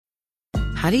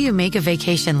how do you make a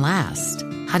vacation last?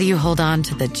 How do you hold on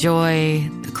to the joy,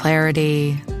 the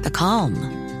clarity, the calm?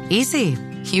 Easy.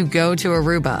 You go to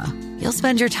Aruba. You'll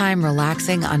spend your time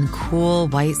relaxing on cool,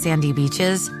 white, sandy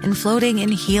beaches and floating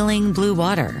in healing blue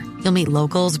water. You'll meet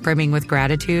locals brimming with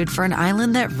gratitude for an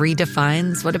island that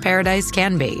redefines what a paradise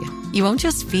can be. You won't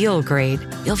just feel great,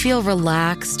 you'll feel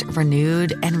relaxed,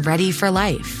 renewed, and ready for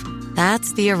life.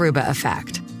 That's the Aruba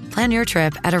effect. Plan your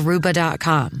trip at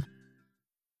Aruba.com.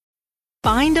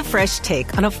 Find a fresh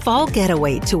take on a fall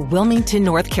getaway to Wilmington,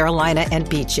 North Carolina and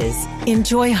beaches.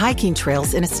 Enjoy hiking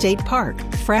trails in a state park,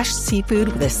 fresh seafood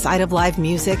with a side of live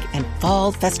music, and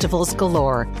fall festivals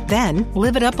galore. Then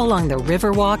live it up along the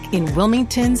Riverwalk in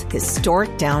Wilmington's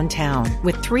historic downtown.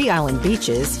 With 3 island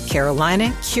beaches,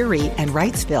 Carolina, Curie, and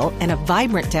Wrightsville, and a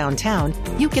vibrant downtown,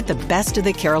 you get the best of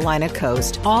the Carolina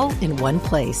coast all in one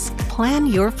place. Plan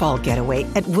your fall getaway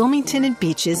at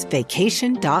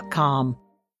WilmingtonandBeachesVacation.com.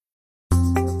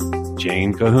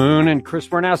 Jane Cahoon and Chris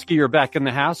Warnowski are back in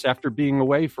the house after being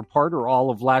away for part or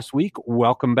all of last week.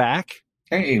 Welcome back.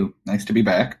 Hey, nice to be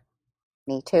back.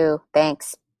 Me too.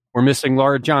 Thanks. We're missing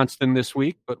Laura Johnston this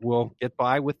week, but we'll get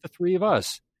by with the 3 of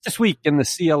us. This week in the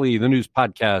CLE, the news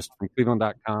podcast from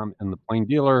Cleveland.com and The Plain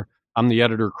Dealer, I'm the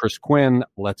editor, Chris Quinn.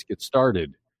 Let's get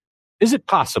started. Is it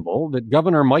possible that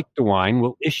Governor Mike Dewine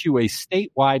will issue a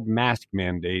statewide mask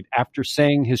mandate after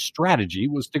saying his strategy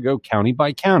was to go county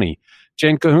by county?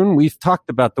 Jane Cahoon, we've talked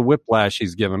about the whiplash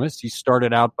he's given us. He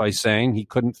started out by saying he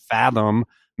couldn't fathom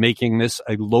making this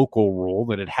a local rule,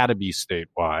 that it had to be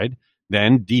statewide.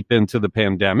 Then, deep into the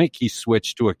pandemic, he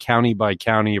switched to a county by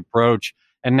county approach.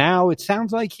 And now it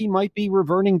sounds like he might be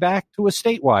reverting back to a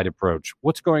statewide approach.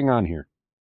 What's going on here?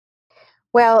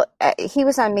 Well, he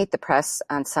was on Meet the Press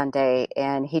on Sunday,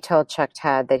 and he told Chuck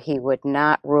Todd that he would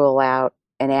not rule out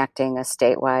enacting a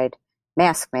statewide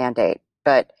mask mandate.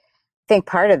 But I think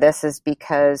part of this is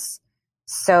because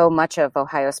so much of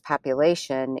Ohio's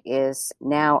population is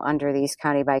now under these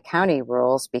county by county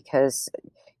rules because,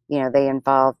 you know, they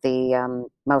involve the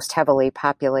most heavily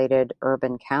populated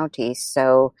urban counties.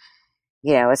 So,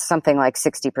 you know, it's something like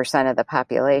 60% of the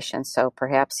population. So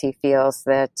perhaps he feels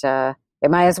that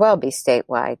it might as well be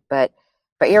statewide, but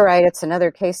you're right. It's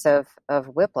another case of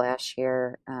whiplash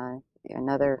here.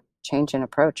 Another change in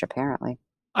approach, apparently.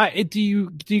 Do you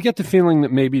get the feeling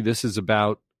that maybe this is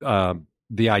about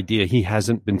the idea he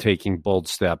hasn't been taking bold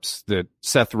steps? That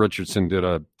Seth Richardson did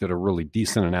a really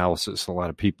decent analysis. A lot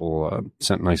of people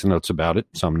sent nice notes about it.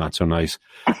 Some not so nice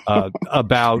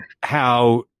about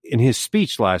how in his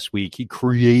speech last week he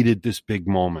created this big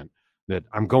moment. That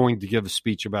I'm going to give a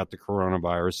speech about the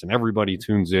coronavirus and everybody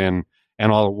tunes in.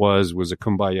 And all it was a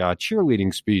kumbaya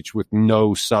cheerleading speech with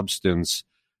no substance.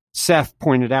 Seth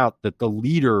pointed out that the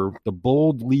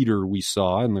bold leader we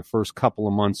saw in the first couple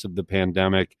of months of the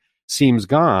pandemic seems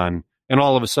gone. And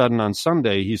all of a sudden on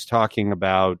Sunday, he's talking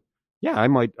about, yeah, I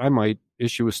might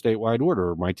issue a statewide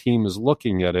order. My team is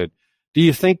looking at it. Do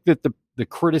you think that the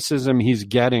criticism he's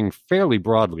getting fairly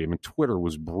broadly, I mean, Twitter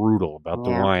was brutal about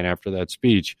DeWine after that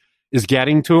speech, is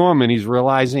getting to him, and he's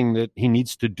realizing that he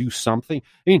needs to do something?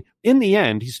 I mean, in the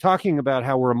end, he's talking about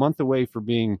how we're a month away from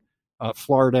being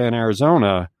Florida and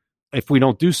Arizona if we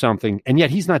don't do something, and yet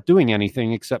he's not doing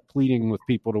anything except pleading with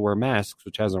people to wear masks,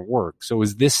 which hasn't worked. So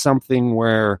is this something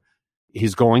where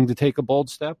he's going to take a bold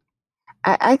step?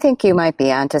 I think you might be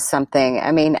onto something.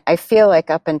 I mean, I feel like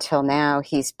up until now,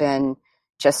 he's been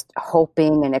just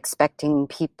hoping and expecting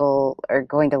people are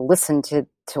going to listen to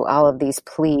all of these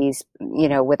pleas, you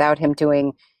know, without him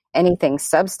doing anything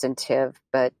substantive.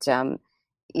 But,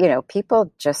 you know,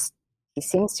 people just, he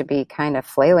seems to be kind of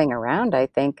flailing around, I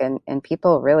think. And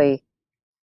people really,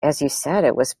 as you said,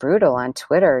 it was brutal on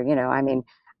Twitter. You know, I mean,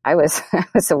 I was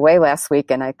away last week,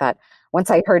 and I thought,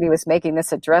 once I heard he was making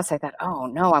this address, I thought, oh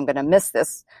no, I'm going to miss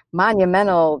this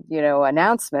monumental, you know,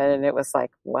 announcement. And it was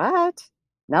like, what?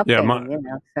 Nothing.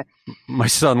 Yeah, my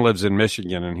son lives in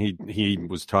Michigan, and he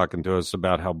was talking to us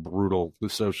about how brutal the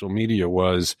social media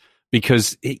was,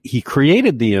 because he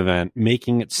created the event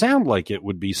making it sound like it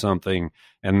would be something,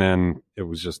 and then it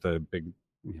was just a big,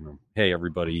 you know, hey,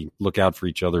 everybody, look out for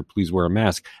each other, please wear a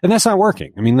mask. And that's not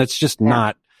working. I mean, that's just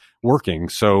not working.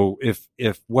 So if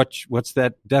what's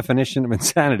that definition of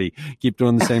insanity? Keep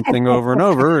doing the same thing over and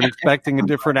over and expecting a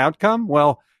different outcome?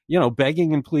 Well, you know,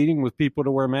 begging and pleading with people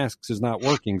to wear masks is not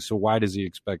working. So why does he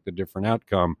expect a different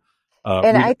outcome?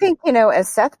 I think, you know, as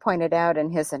Seth pointed out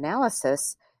in his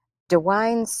analysis,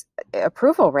 DeWine's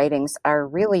approval ratings are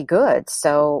really good.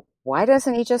 So why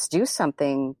doesn't he just do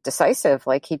something decisive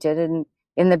like he did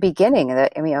in the beginning?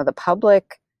 That, you know, the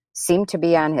public seemed to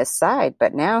be on his side,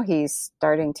 but now he's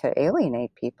starting to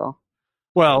alienate people.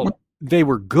 Well, they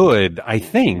were good, I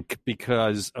think,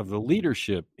 because of the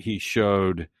leadership he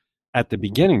showed at the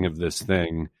beginning of this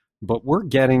thing. But we're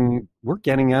getting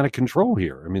out of control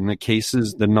here. I mean,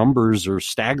 the numbers are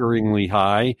staggeringly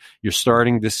high. You're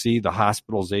starting to see the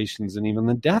hospitalizations and even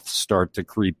the deaths start to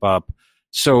creep up.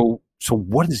 So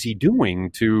what is he doing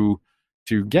to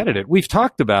get at it? We've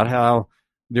talked about how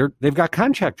they've got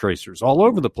contact tracers all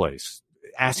over the place,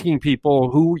 asking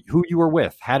people who you were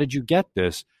with. How did you get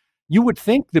this? You would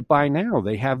think that by now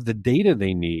they have the data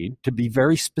they need to be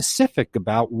very specific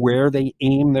about where they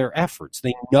aim their efforts.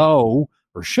 They know,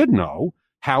 or should know,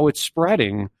 how it's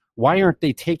spreading. Why aren't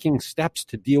they taking steps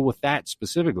to deal with that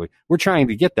specifically? We're trying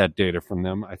to get that data from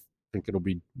them. I think it'll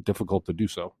be difficult to do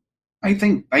so. I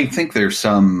think there's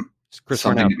something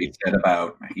to be said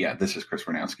about, this is Chris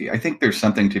Warnowski. I think there's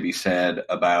something to be said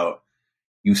about,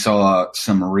 you saw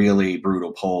some really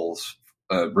brutal polls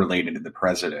related to the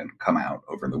president come out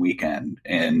over the weekend,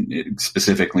 and it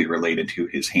specifically related to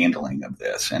his handling of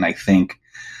this. And I think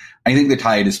the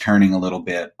tide is turning a little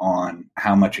bit on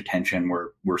how much attention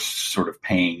we're sort of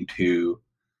paying to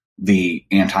the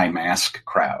anti-mask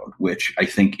crowd, which I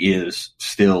think is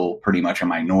still pretty much a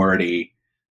minority,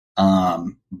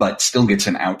 but still gets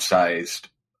an outsized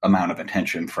amount of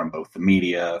attention from both the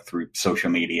media, through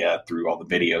social media, through all the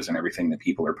videos and everything that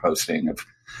people are posting of,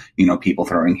 people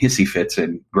throwing hissy fits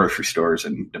in grocery stores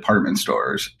and department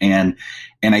stores. And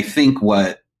I think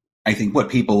what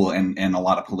people and a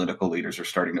lot of political leaders are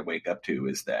starting to wake up to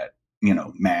is that,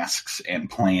 masks and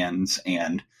plans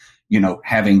and,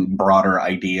 having broader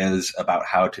ideas about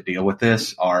how to deal with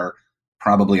this are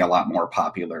probably a lot more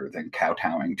popular than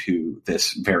kowtowing to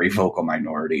this very vocal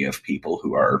minority of people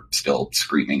who are still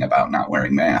screaming about not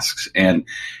wearing masks. And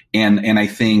I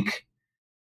think,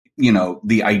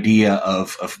 the idea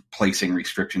of placing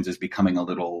restrictions is becoming a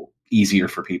little easier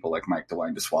for people like Mike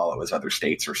Dewine to swallow, as other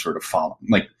states are sort of following,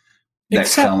 like,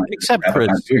 except Chris,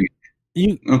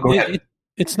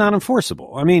 it's not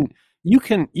enforceable. I mean, you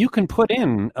can put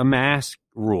in a mask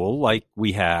rule like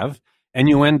we have, and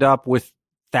you end up with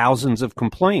thousands of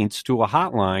complaints to a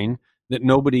hotline that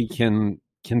nobody can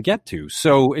get to.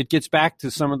 So it gets back to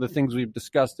some of the things we've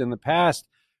discussed in the past.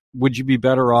 Would you be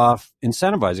better off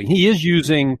incentivizing? He is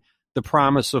using the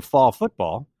promise of fall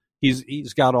football.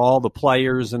 He's got all the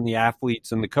players and the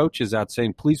athletes and the coaches out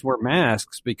saying, please wear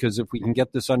masks, because if we can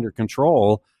get this under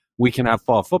control, we can have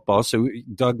fall football. So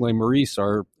Doug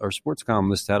Lesmerises, our sports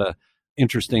columnist, had a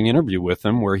interesting interview with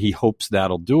him where he hopes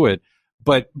that'll do it.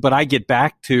 But I get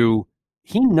back to,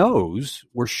 he knows,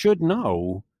 or should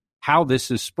know, how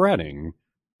this is spreading.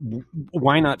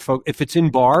 Why not if it's in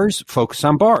bars, focus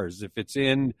on bars. If it's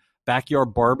in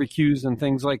backyard barbecues and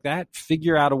things like that,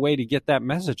 figure out a way to get that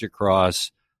message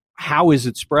across. How is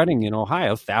it spreading in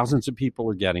Ohio? Thousands of people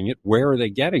are getting it. Where are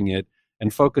they getting it?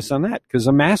 And focus on that. Because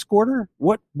a mask order,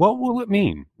 what will it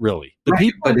mean, really? The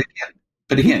people,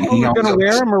 but again, he are going to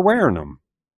wear them or wearing them.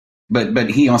 But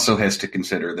he also has to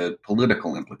consider the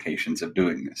political implications of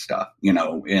doing this stuff,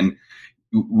 and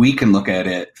we can look at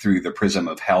it through the prism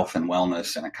of health and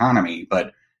wellness and economy,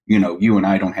 but, you and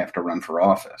I don't have to run for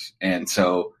office. And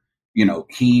so,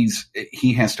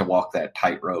 he has to walk that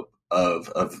tightrope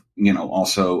of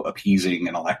also appeasing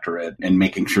an electorate and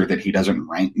making sure that he doesn't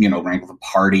rankle the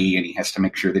party, and he has to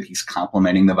make sure that he's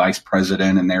complimenting the vice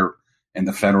president and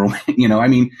the federal,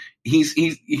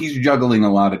 he's juggling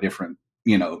a lot of different,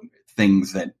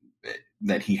 things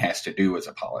that he has to do as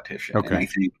a politician. Okay. And I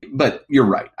think, but you're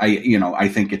right. I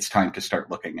think it's time to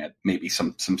start looking at maybe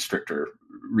some stricter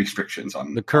restrictions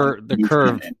on the curve. The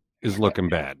curve is looking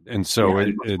bad. And so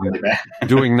really bad.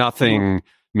 Doing nothing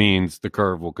means the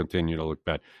curve will continue to look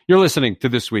bad. You're listening to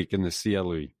This Week in the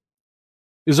CLE.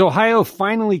 Is Ohio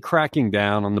finally cracking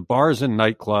down on the bars and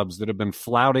nightclubs that have been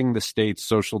flouting the state's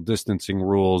social distancing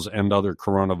rules and other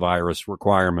coronavirus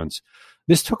requirements?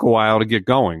 This took a while to get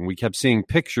going. We kept seeing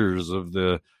pictures of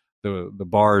the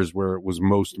bars where it was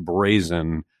most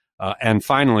brazen. And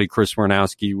finally, Chris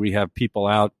Warnowski, we have people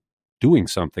out doing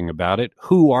something about it.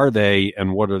 Who are they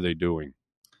and what are they doing?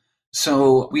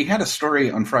 So we had a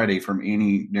story on Friday from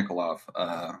Annie Nikoloff,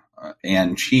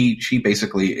 and she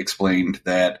basically explained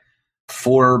that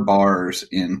 4 bars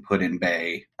in Put-in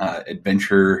Bay,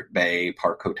 Adventure Bay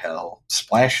Park Hotel,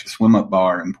 Splash Swim Up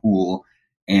Bar and Pool,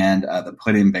 and the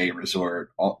Put-in Bay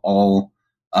Resort all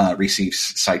received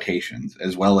citations,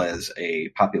 as well as a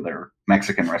popular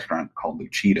Mexican restaurant called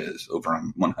Luchitas over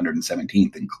on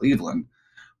 117th in Cleveland.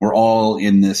 We're all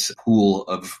in this pool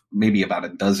of maybe about a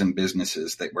dozen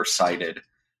businesses that were cited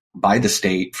by the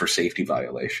state for safety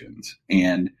violations.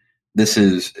 And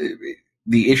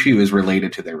the issue is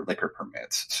related to their liquor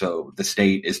permits. So the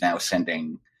state is now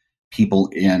sending people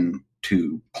in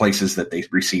to places that they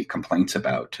receive complaints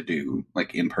about to do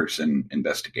like in-person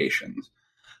investigations.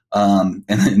 And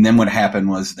then what happened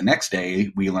was the next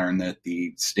day we learned that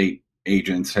the state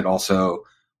agents had also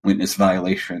witnessed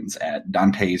violations at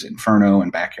Dante's Inferno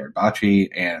and Backyard Bocce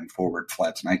and Forward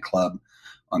Flats nightclub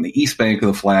on the east bank of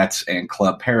the flats, and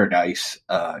Club Paradise,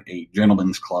 a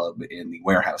gentleman's club in the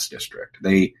Warehouse District.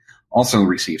 They also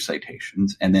received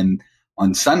citations. And then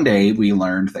on Sunday, we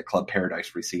learned that Club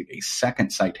Paradise received a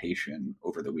second citation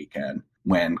over the weekend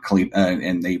when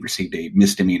and they received a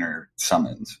misdemeanor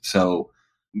summons. So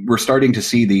we're starting to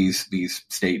see these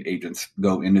state agents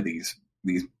go into these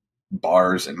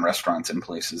bars and restaurants and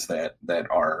places that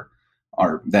are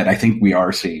that I think we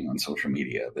are seeing on social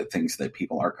media, the things that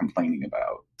people are complaining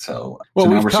about. So now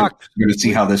we're going to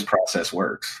see how this process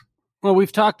works. Well,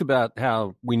 we've talked about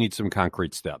how we need some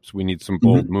concrete steps. We need some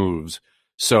bold moves.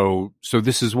 So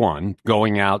this is one,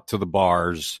 going out to the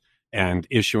bars and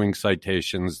issuing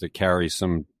citations that carry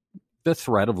the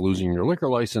threat of losing your liquor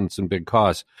license and big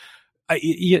costs.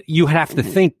 You have to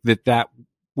think that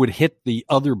would hit the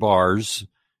other bars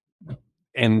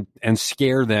and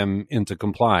scare them into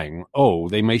complying. Oh,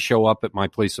 they may show up at my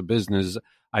place of business.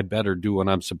 I better do what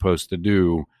I'm supposed to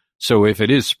do. So if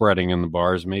it is spreading in the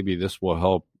bars, maybe this will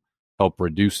help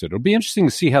reduce it. It'll be interesting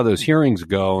to see how those hearings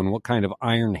go and what kind of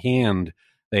iron hand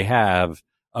they have.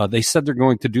 They said they're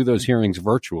going to do those hearings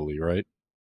virtually, right?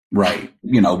 Right.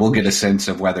 We'll get a sense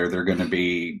of whether they're going to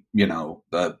be,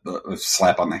 a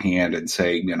slap on the hand and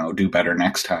say, do better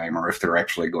next time, or if they're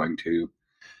actually going to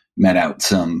met out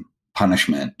some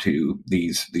punishment to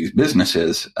these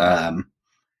businesses. And,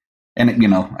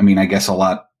 I guess a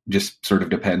lot just sort of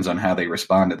depends on how they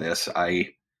respond to this.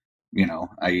 I'm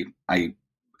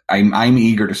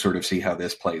eager to sort of see how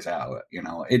this plays out.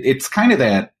 It's kind of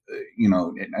that,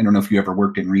 I don't know if you ever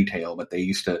worked in retail, but they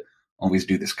used to always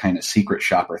do this kind of secret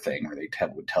shopper thing where they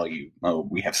would tell you, oh,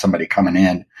 we have somebody coming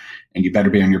in and you better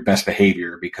be on your best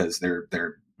behavior because they're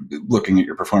looking at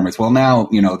your performance. Well, now,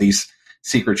 these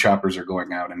secret shoppers are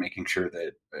going out and making sure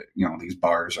that, these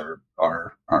bars are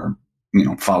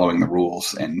following the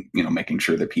rules and, making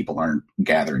sure that people aren't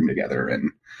gathering together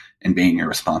and being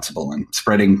irresponsible and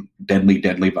spreading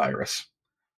deadly virus.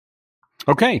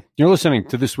 Okay. You're listening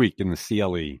to This Week in the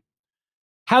CLE.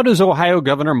 How does Ohio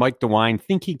Governor Mike Dewine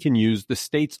think he can use the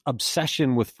state's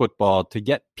obsession with football to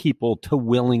get people to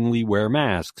willingly wear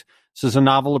masks? This is a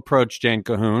novel approach, Jane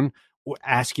Cahoon.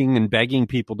 Asking and begging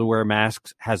people to wear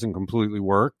masks hasn't completely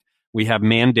worked. We have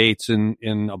mandates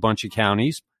in a bunch of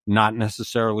counties, not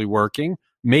necessarily working.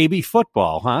 Maybe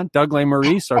football, huh? Doug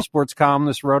Maurice, our sports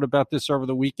columnist, wrote about this over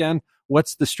the weekend.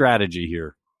 What's the strategy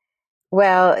here?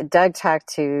 Well, Doug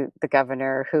talked to the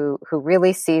governor who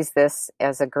really sees this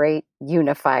as a great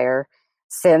unifier,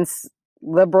 since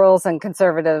liberals and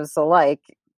conservatives alike,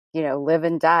 live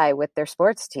and die with their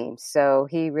sports teams. So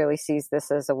he really sees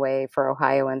this as a way for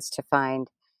Ohioans to find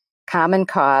common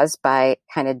cause by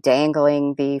kind of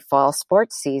dangling the fall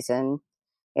sports season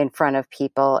in front of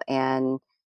people and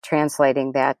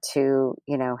translating that to,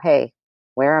 hey,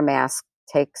 wear a mask,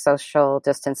 take social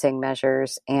distancing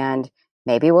measures, and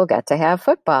maybe we'll get to have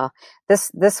football.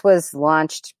 This was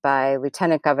launched by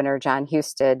Lieutenant Governor John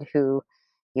Husted, who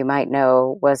you might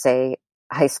know was a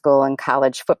high school and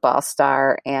college football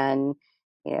star, and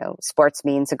sports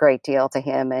means a great deal to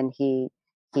him, and he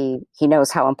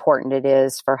knows how important it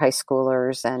is for high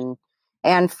schoolers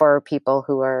and for people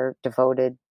who are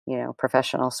devoted,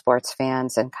 professional sports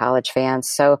fans and college fans.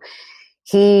 So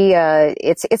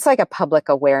it's like a public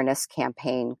awareness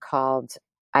campaign called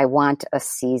I Want a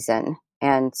Season.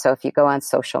 And so if you go on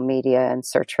social media and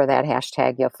search for that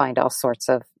hashtag, you'll find all sorts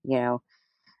of,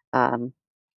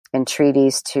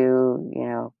 entreaties to,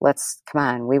 come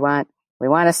on, we want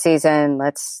a season.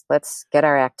 Let's get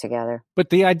our act together. But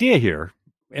the idea here,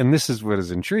 and this is what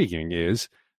is intriguing, is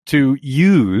to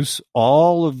use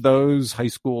all of those high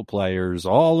school players,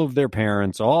 all of their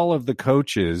parents, all of the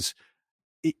coaches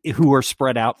who are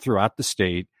spread out throughout the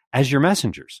state as your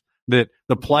messengers. That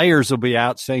the players will be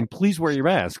out saying, please wear your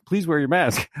mask. Please wear your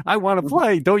mask. I want to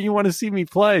play. Don't you want to see me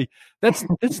play?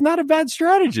 It's not a bad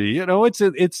strategy.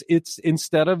 It's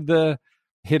instead of the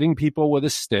hitting people with a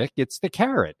stick, it's the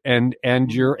carrot. And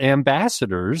your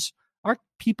ambassadors are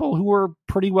people who are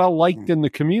pretty well liked in the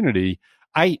community.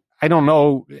 I don't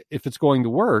know if it's going to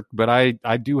work, but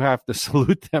I do have to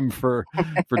salute them for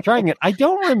trying it. I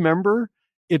don't remember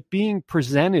it being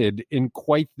presented in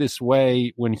quite this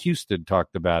way when Husted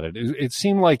talked about it. It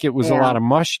seemed like it was a lot of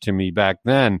mush to me back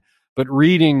then. But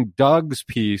reading Doug's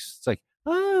piece, it's like,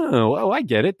 oh, I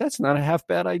get it. That's not a half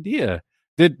bad idea.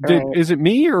 Is it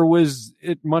me, or was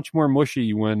it much more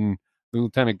mushy when The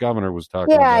lieutenant governor was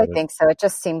talking about it. Yeah, I think so. It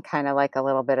just seemed kind of like a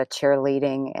little bit of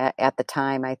cheerleading at the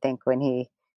time, I think, when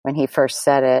he first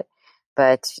said it.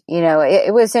 But,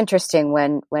 it was interesting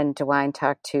when DeWine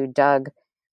talked to Doug,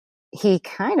 he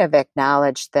kind of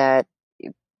acknowledged that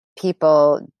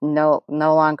people no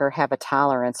longer have a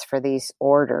tolerance for these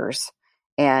orders,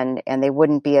 and they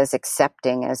wouldn't be as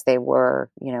accepting as they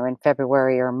were, in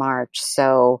February or March.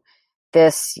 So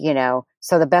this,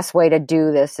 so the best way to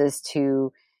do this is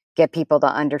to get people to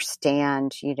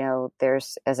understand,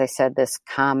 there's, as I said, this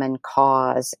common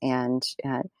cause, and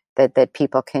that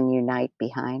people can unite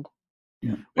behind.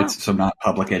 Yeah. It's so not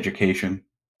public education.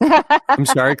 I'm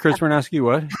sorry, Chris Wernowski,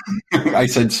 what? I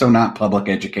said so not public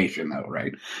education, though,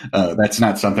 right? That's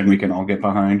not something we can all get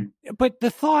behind. But the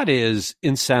thought is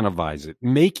incentivize it.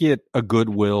 Make it a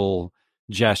goodwill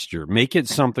gesture. Make it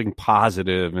something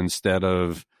positive instead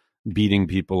of beating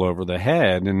people over the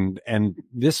head. And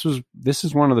this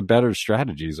is one of the better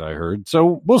strategies I heard.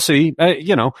 So we'll see.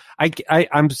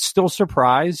 I'm still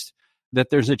surprised that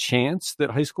there's a chance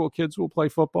that high school kids will play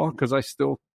football, because I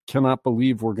still cannot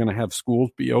believe we're going to have schools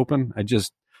be open. I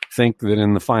just think that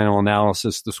in the final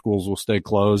analysis, the schools will stay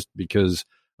closed because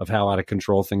of how out of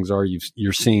control things are.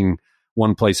 You're seeing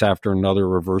one place after another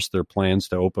reverse their plans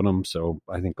to open them. So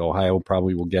I think Ohio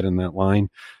probably will get in that line.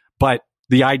 But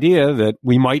the idea that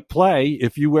we might play,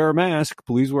 if you wear a mask,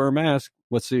 please wear a mask.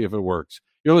 Let's see if it works.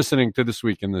 You're listening to This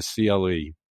Week in the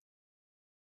CLE.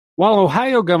 While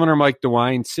Ohio Governor Mike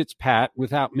DeWine sits pat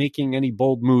without making any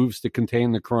bold moves to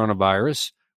contain the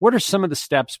coronavirus, what are some of the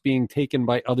steps being taken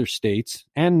by other states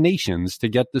and nations to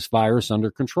get this virus under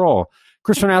control?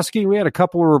 Chris Wernowski, we had a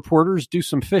couple of reporters do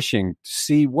some fishing to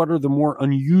see what are the more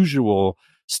unusual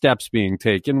steps being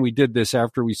taken. We did this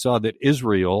after we saw that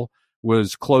Israel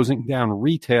was closing down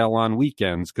retail on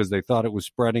weekends because they thought it was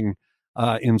spreading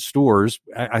in stores.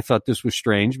 I thought this was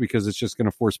strange because it's just going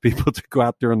to force people to go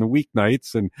out there on the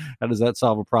weeknights, and how does that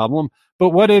solve a problem? But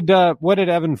what did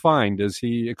Evan find as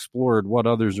he explored what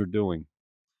others are doing?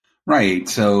 Right.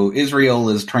 So Israel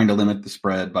is trying to limit the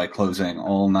spread by closing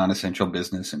all non-essential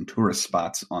business and tourist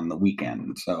spots on the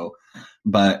weekend.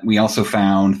 But we also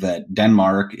found that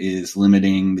Denmark is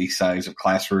limiting the size of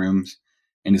classrooms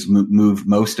and has moved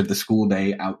most of the school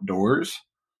day outdoors,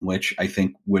 which I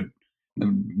think would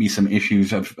be some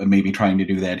issues of maybe trying to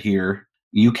do that here.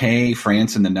 UK,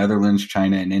 France, and the Netherlands,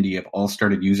 China, and India have all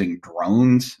started using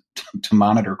drones to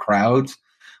monitor crowds,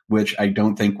 which I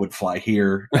don't think would fly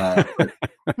here.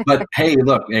 But hey,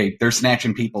 look, they're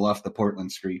snatching people off the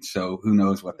Portland streets, so who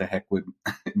knows what the heck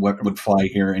would fly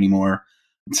here anymore.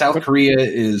 South Korea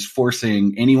is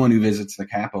forcing anyone who visits the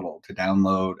capital to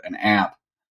download an app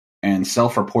and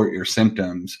self-report your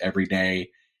symptoms every day.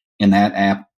 And that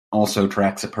app also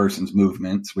tracks a person's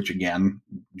movements, which again,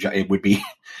 it would be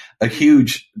a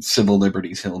huge civil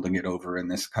liberties hill to get over in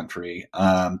this country.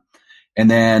 And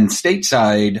then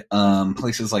stateside,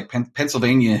 places like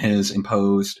Pennsylvania has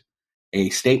imposed a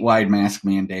statewide mask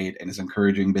mandate and is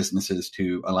encouraging businesses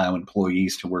to allow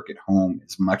employees to work at home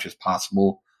as much as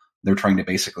possible. They're trying to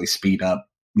basically speed up,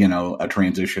 a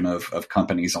transition of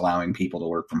companies allowing people to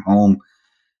work from home.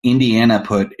 Indiana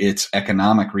put its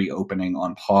economic reopening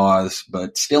on pause,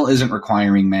 but still isn't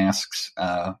requiring masks.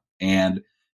 And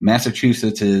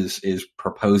Massachusetts is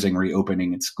proposing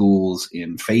reopening its schools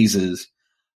in phases,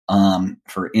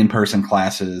 for in-person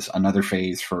classes, another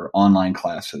phase for online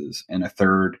classes, and a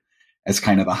third as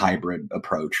kind of a hybrid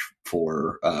approach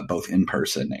for both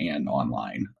in-person and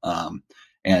online.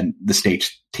 And the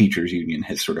state teachers union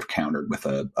has sort of countered with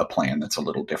a plan that's a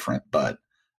little different, but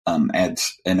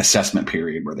adds an assessment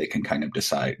period where they can kind of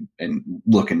decide and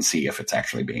look and see if it's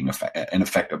actually being an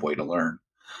effective way to learn.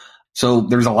 So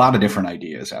there's a lot of different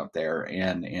ideas out there,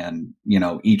 and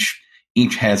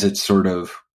each has its sort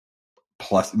of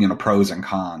plus, pros and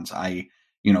cons.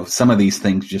 Some of these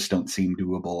things just don't seem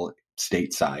doable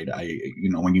stateside.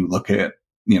 When you look at,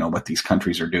 what these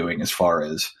countries are doing as far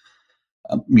as,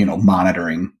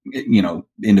 monitoring,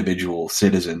 individual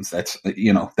citizens, that's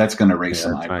going to raise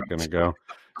some eyebrows. It's not going to go.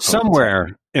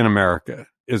 Somewhere in America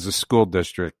is a school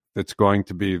district that's going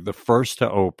to be the first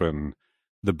to open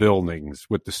the buildings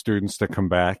with the students to come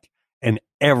back, and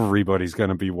everybody's going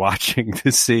to be watching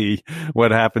to see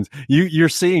what happens. You're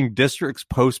seeing districts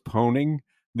postponing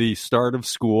the start of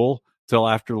school till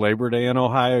after Labor Day in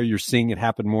Ohio. You're seeing it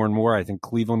happen more and more. I think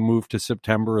Cleveland moved to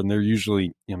September, and they're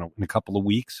usually, in a couple of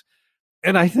weeks.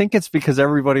 And I think it's because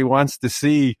everybody wants to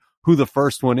see who the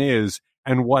first one is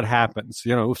and what happens.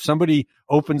 If somebody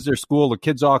opens their school, the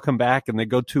kids all come back and they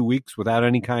go 2 weeks without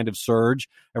any kind of surge,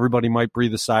 everybody might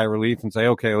breathe a sigh of relief and say,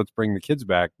 okay, let's bring the kids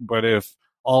back. But if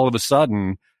all of a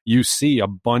sudden you see a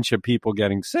bunch of people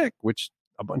getting sick, which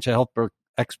a bunch of health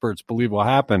experts believe will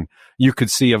happen, you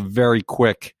could see a very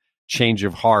quick change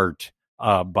of heart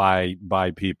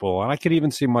by people. And I could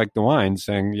even see Mike Dewine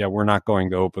saying, yeah, we're not going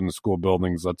to open the school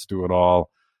buildings. Let's do it all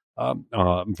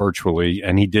virtually.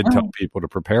 And he did tell people to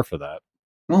prepare for that.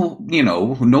 Well,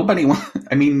 nobody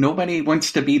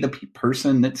wants to be the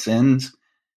person that sends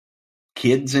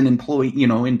kids and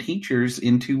and teachers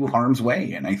into harm's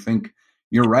way. And I think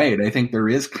you're right. I think there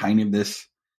is kind of this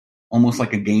almost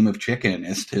like a game of chicken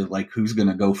as to like who's going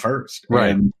to go first.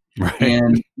 Right.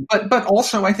 But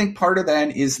also I think part of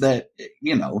that is that,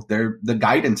 the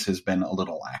guidance has been a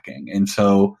little lacking. And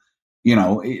so,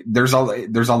 there's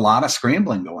a lot of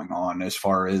scrambling going on as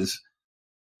far as,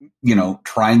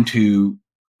 trying to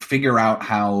figure out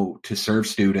how to serve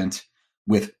students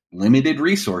with limited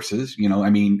resources.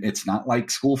 It's not like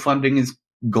school funding is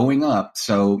going up.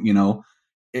 So,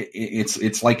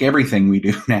 it's like everything we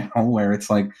do now where it's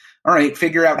like, all right,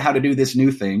 figure out how to do this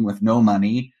new thing with no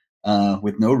money,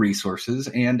 with no resources.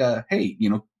 And, hey,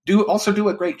 do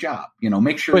a great job,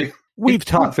 make sure. But we've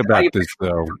talked about this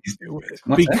though,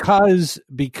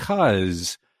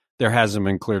 because there hasn't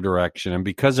been clear direction and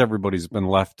because everybody's been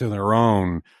left to their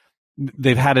own,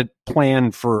 they've had it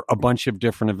planned for a bunch of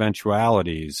different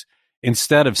eventualities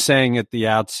instead of saying at the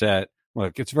outset,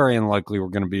 look, it's very unlikely we're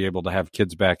going to be able to have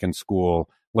kids back in school.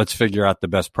 Let's figure out the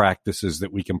best practices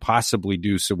that we can possibly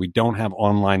do so we don't have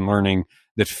online learning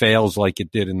that fails like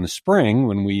it did in the spring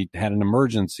when we had an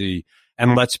emergency.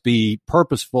 And let's be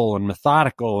purposeful and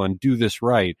methodical and do this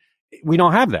right. We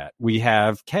don't have that. We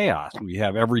have chaos. We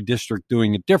have every district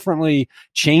doing it differently,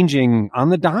 changing on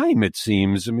the dime, it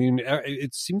seems.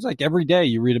 It seems like every day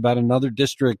you read about another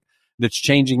district that's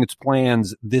changing its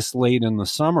plans this late in the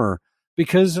summer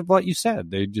because of what you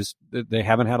said. They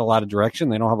haven't had a lot of direction.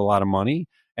 They don't have a lot of money.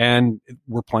 And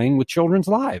we're playing with children's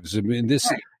lives.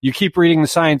 You keep reading the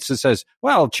science that says,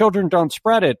 well, children don't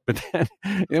spread it. But then,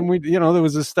 there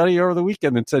was a study over the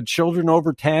weekend that said children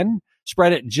over 10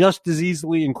 spread it just as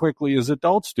easily and quickly as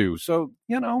adults do. So,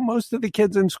 most of the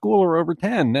kids in school are over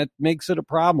 10. That makes it a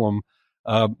problem.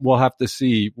 We'll have to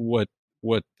see what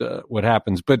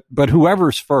happens. But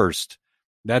whoever's first,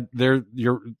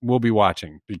 we'll be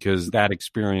watching because that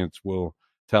experience will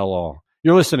tell all.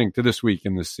 You're listening to This Week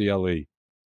in the CLE.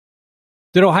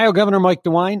 Did Ohio Governor Mike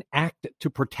DeWine act to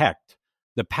protect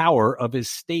the power of his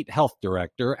state health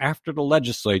director after the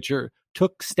legislature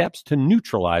took steps to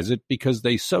neutralize it because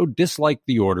they so disliked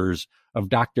the orders of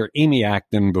Dr. Amy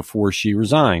Acton before she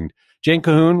resigned? Jane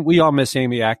Cahoon, we all miss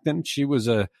Amy Acton. She was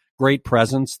a great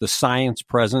presence, the science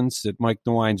presence at Mike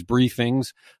DeWine's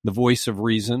briefings, the voice of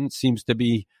reason seems to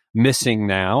be missing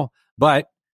now. But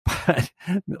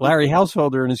Larry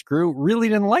Householder and his crew really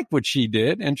didn't like what she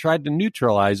did and tried to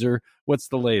neutralize her. What's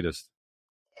the latest?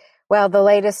 Well, the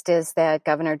latest is that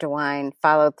Governor DeWine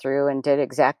followed through and did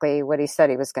exactly what he said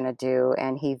he was going to do.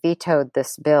 And he vetoed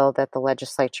this bill that the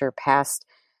legislature passed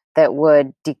that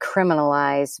would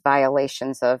decriminalize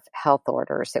violations of health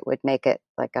orders. It would make it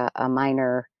like a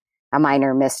minor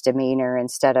misdemeanor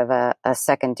instead of a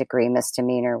second degree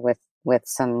misdemeanor with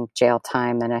some jail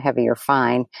time and a heavier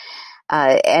fine.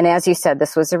 And as you said,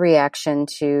 this was a reaction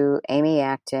to Amy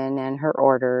Acton and her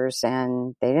orders,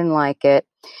 and they didn't like it.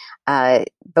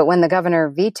 But when the governor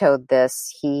vetoed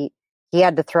this, he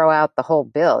had to throw out the whole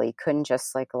bill. He couldn't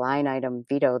just line item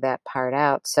veto that part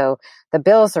out. So the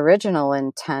bill's original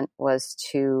intent was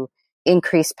to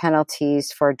increase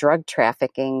penalties for drug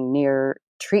trafficking near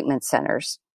treatment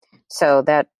centers. So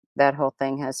that whole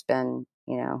thing has been,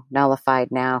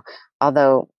 nullified now,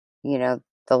 although, the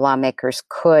lawmakers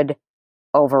could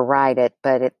override it,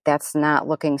 but that's not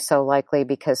looking so likely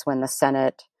because when the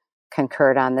Senate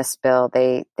concurred on this bill,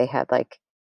 they had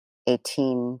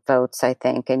 18 votes, I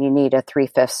think, and you need a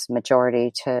 3/5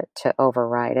 majority to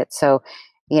override it. So,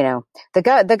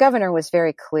 the governor was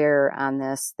very clear on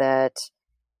this, that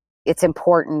it's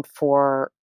important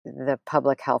for the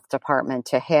public health department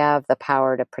to have the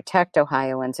power to protect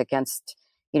Ohioans against,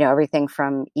 everything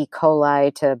from E.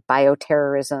 coli to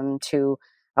bioterrorism to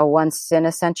a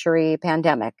once-in-a-century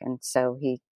pandemic. And so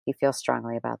he feels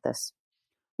strongly about this.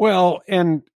 Well,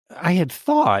 and I had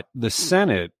thought the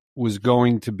Senate was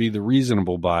going to be the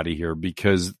reasonable body here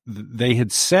because they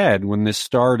had said when this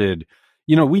started,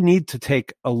 we need to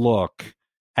take a look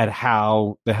at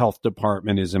how the health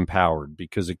department is empowered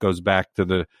because it goes back to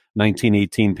the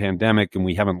 1918 pandemic and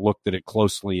we haven't looked at it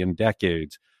closely in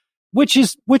decades. Which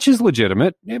is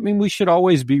legitimate. We should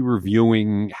always be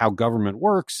reviewing how government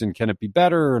works and can it be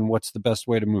better and what's the best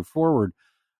way to move forward.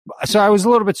 So I was a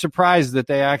little bit surprised that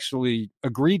they actually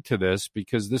agreed to this,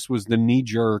 because this was the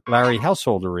knee-jerk Larry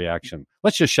Householder reaction.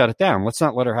 Let's just shut it down. Let's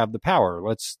not let her have the power.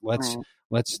 Let's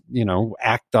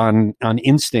act on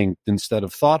instinct instead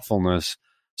of thoughtfulness.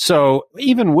 So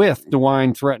even with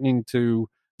DeWine threatening to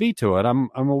veto it, I'm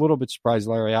a little bit surprised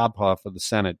Larry Abhoff of the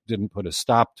Senate didn't put a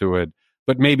stop to it.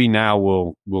 But maybe now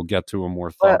we'll get to a more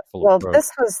thoughtful approach. Well,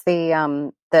 this was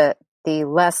the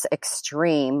less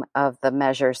extreme of the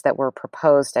measures that were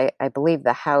proposed. I believe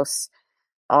the House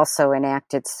also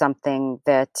enacted something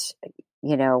that,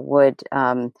 would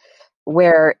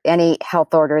where any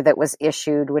health order that was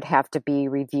issued would have to be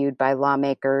reviewed by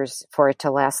lawmakers for it to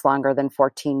last longer than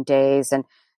 14 days. And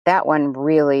that one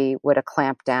really would have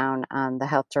clamped down on the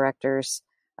health director's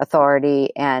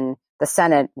authority, and the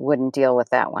Senate wouldn't deal with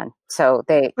that one. So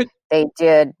they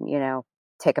did,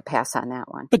 take a pass on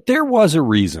that one. But there was a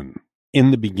reason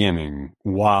in the beginning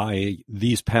why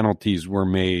these penalties were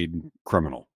made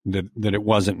criminal, that it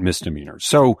wasn't misdemeanor.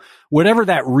 So whatever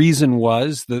that reason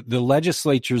was, the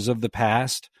legislatures of the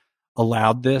past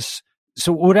allowed this.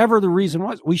 So whatever the reason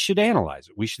was, we should analyze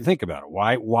it. We should think about it.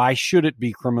 Why should it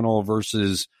be criminal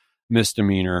versus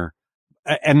misdemeanor?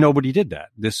 And nobody did that.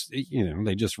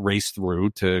 They just raced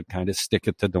through to kind of stick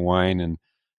it to DeWine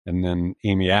and then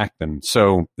Amy Acton.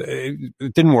 So it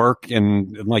didn't work.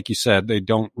 And like you said, they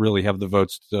don't really have the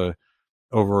votes to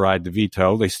override the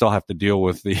veto. They still have to deal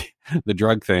with the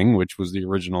drug thing, which was the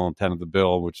original intent of the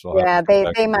bill, which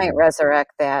they might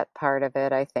resurrect that part of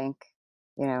it, I think.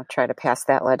 Try to pass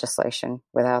that legislation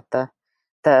without the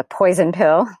poison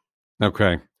pill.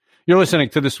 Okay. You're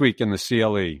listening to This Week in the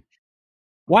CLE.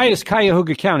 Why is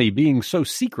Cuyahoga County being so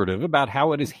secretive about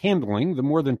how it is handling the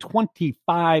more than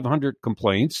 2,500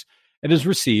 complaints it has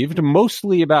received,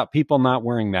 mostly about people not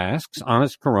wearing masks, on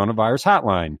its coronavirus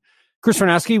hotline? Chris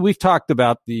Ranowski, we've talked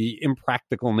about the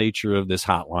impractical nature of this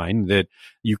hotline, that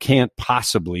you can't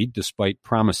possibly, despite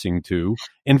promising to,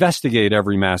 investigate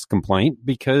every mask complaint,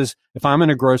 because if I'm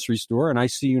in a grocery store and I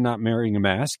see you not wearing a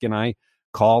mask and I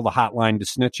call the hotline to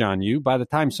snitch on you, by the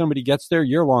time somebody gets there,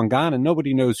 you're long gone and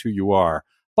nobody knows who you are.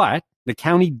 But the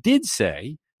county did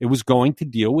say it was going to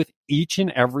deal with each and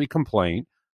every complaint,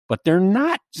 but they're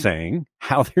not saying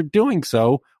how they're doing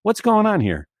so. What's going on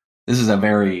here? This is a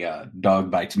very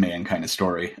dog bites man kind of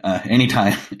story.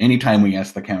 Anytime we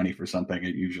ask the county for something,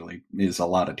 it usually is a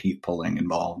lot of teeth pulling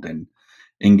involved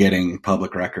in getting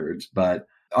public records. But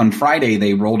on Friday,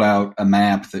 they rolled out a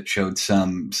map that showed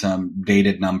some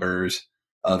dated numbers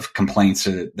of complaints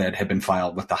that have been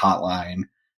filed with the hotline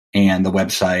and the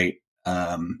website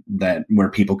that where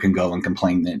people can go and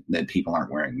complain that people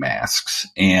aren't wearing masks.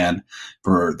 And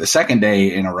for the second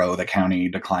day in a row, the county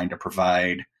declined to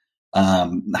provide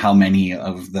how many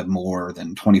of the more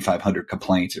than 2,500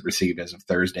 complaints it received as of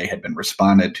Thursday had been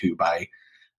responded to by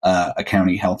a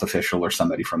county health official or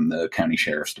somebody from the county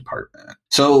sheriff's department.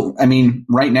 So, I mean,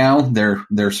 right now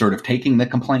they're sort of taking the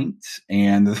complaints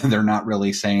and they're not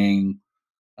really saying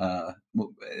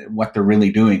what they're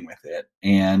really doing with it.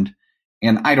 And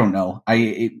I don't know.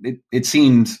 It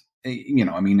seems,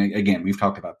 again, we've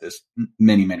talked about this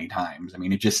many, many times. I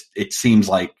mean, it seems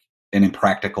like an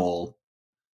impractical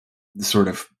sort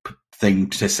of thing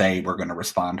to say we're going to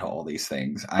respond to all these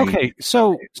things.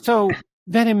 So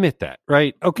then admit that,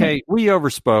 right? Okay, we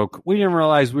overspoke. We didn't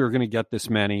realize we were going to get this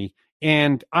many.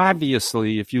 And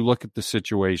obviously, if you look at the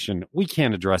situation, we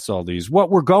can't address all these. What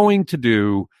we're going to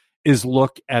do is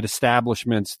look at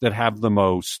establishments that have the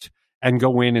most and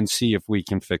go in and see if we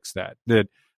can fix that. That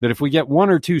if we get one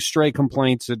or two stray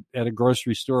complaints at a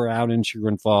grocery store out in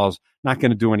Chagrin Falls, not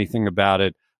going to do anything about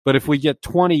it. But if we get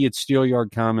 20 at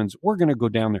Steelyard Commons, we're going to go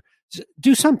down there.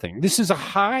 Do something. This is a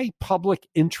high public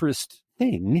interest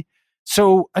thing.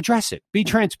 So address it. Be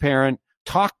transparent.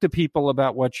 Talk to people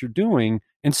about what you're doing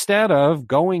instead of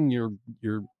going your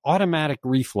automatic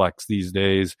reflex these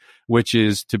days, which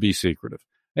is to be secretive.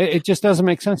 It just doesn't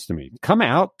make sense to me. Come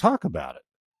out, talk about it.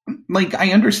 Like,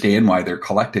 I understand why they're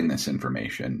collecting this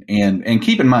information. And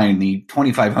keep in mind, the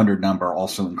 2,500 number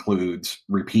also includes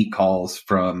repeat calls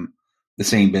from the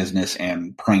same business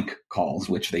and prank calls,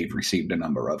 which they've received a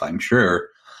number of, I'm sure.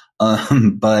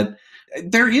 But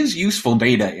there is useful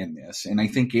data in this, and I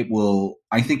think it will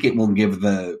give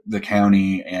the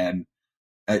county and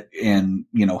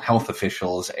health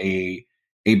officials a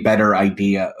better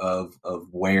idea of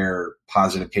where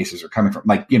positive cases are coming from.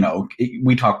 Like,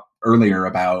 we talked earlier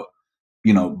about,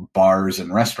 bars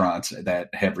and restaurants that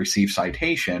have received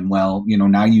citation. Well,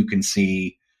 now you can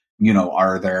see,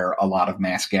 are there a lot of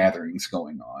mass gatherings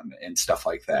going on and stuff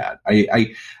like that?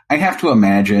 I have to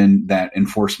imagine that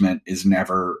enforcement is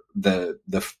never the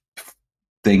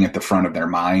thing at the front of their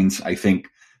minds. I think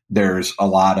there's a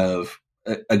lot of,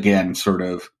 again, sort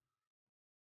of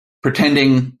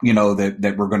pretending,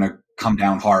 that we're going to come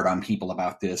down hard on people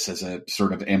about this as a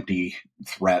sort of empty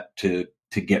threat to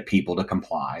get people to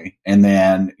comply. And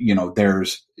then, there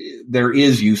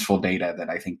is useful data that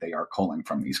I think they are culling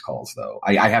from these calls, though.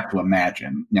 I have to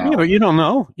imagine now. You don't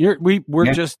know.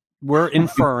 We're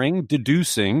inferring,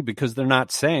 deducing, because they're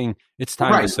not saying it's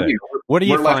time to say. What are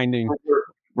you finding?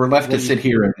 We're left to sit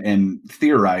here and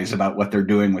theorize about what they're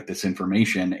doing with this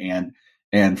information.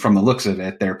 And from the looks of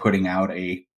it, they're putting out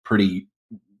a pretty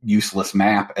useless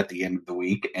map at the end of the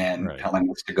week and telling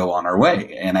us to go on our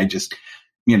way. And I just,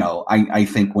 I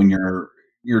think when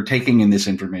you're taking in this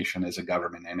information as a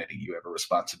government entity, you have a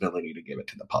responsibility to give it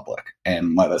to the public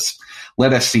and let us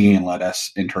see and let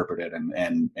us interpret it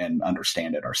and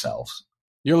understand it ourselves.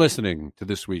 You're listening to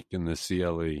This Week in the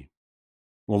CLE.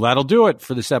 Well, that'll do it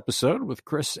for this episode with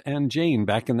Chris and Jane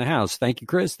back in the house. Thank you,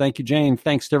 Chris. Thank you, Jane.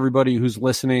 Thanks to everybody who's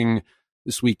listening.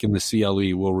 This Week in the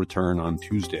CLE will return on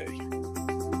Tuesday.